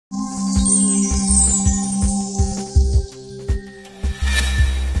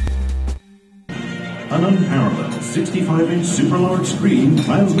an unparalleled 65-inch super large screen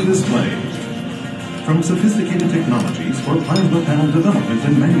plasma display. From sophisticated technologies for plasma panel development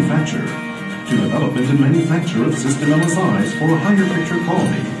and manufacture, to development and manufacture of system LSIs for higher picture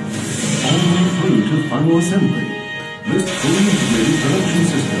quality, all the way through to final assembly, this fully integrated production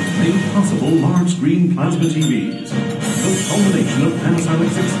system made possible large-screen plasma TVs, the culmination of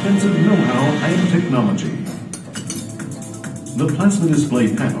Panasonic's extensive know-how and technology. The plasma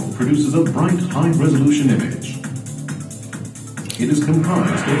display panel produces a bright, high-resolution image. It is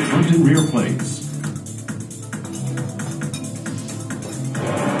comprised of front and rear plates.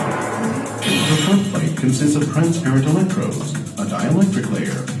 The front plate consists of transparent electrodes, a dielectric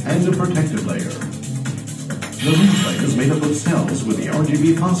layer, and a protective layer. The rear plate is made up of cells with the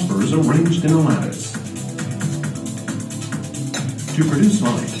RGB phosphors arranged in a lattice. To produce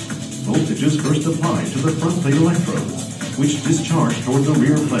light, voltage is first applied to the front plate electrodes, which discharge toward the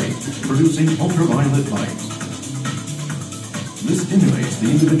rear plate, producing ultraviolet light. This stimulates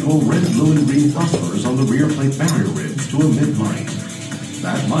the individual red, blue, and green phosphors on the rear plate barrier ribs to emit light.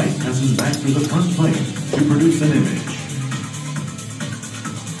 That light passes back through the front plate to produce an image.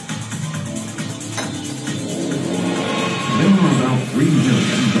 There are about 3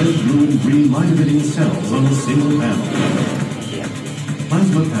 million red, blue, and green light-emitting cells on a single panel.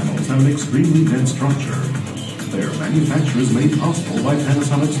 Plasma panels have an extremely dense structure. Their manufacture is made possible by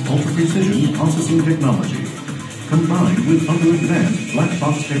Panasonic's ultra-precision processing technology, combined with other advanced black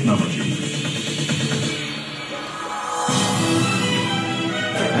box technology.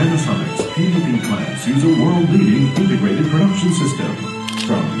 Panasonic's PDP plants use a world-leading integrated production system,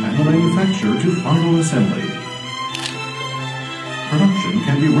 from panel manufacture to final assembly. Production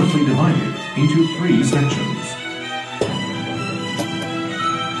can be roughly divided into 3 sections.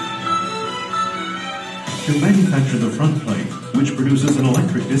 To manufacture the front plate, which produces an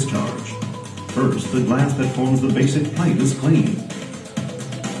electric discharge, first the glass that forms the basic plate is cleaned.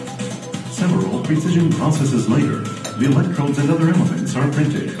 Several precision processes later, the electrodes and other elements are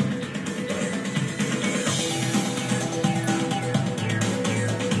printed.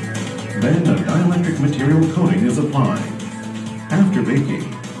 Then a dielectric material coating is applied. After baking,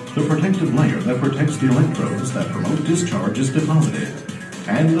 the protective layer that protects the electrodes that promote discharge is deposited,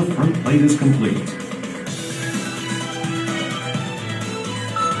 and the front plate is complete.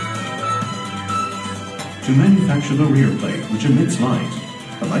 To manufacture the rear plate, which emits light,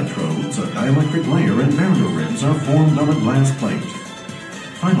 electrodes, a dielectric layer, and barrier ribs are formed on a glass plate.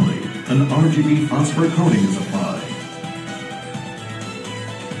 Finally, an RGB phosphor coating is applied.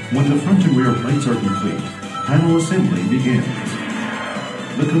 When the front and rear plates are complete, panel assembly begins.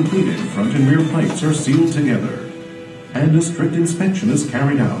 The completed front and rear plates are sealed together, and a strict inspection is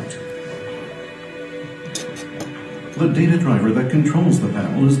carried out. The data driver that controls the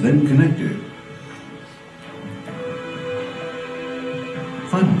panel is then connected.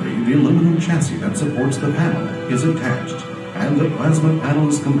 Finally, the aluminum chassis that supports the panel is attached, and the plasma panel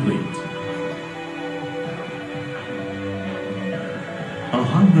is complete. A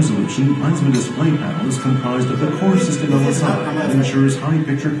high-resolution plasma display panel is comprised of the core system LSI that ensures high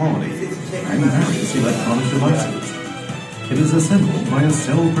picture quality and various electronic devices. It is assembled by a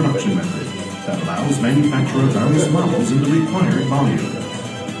cell production method that allows manufacture of various models in the required volume.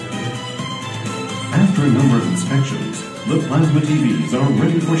 After a number of inspections, the plasma TVs are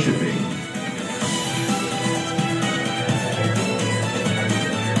ready for shipping.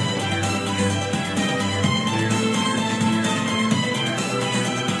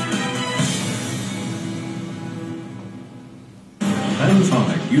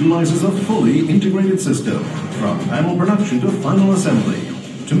 Panasonic utilizes a fully integrated system, from panel production to final assembly,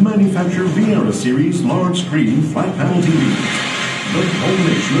 to manufacture Viera Series large-screen flat panel TVs, the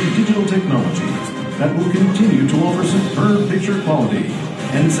culmination of digital technologies that will continue to offer superb picture quality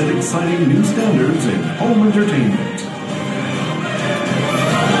and set exciting new standards in home entertainment.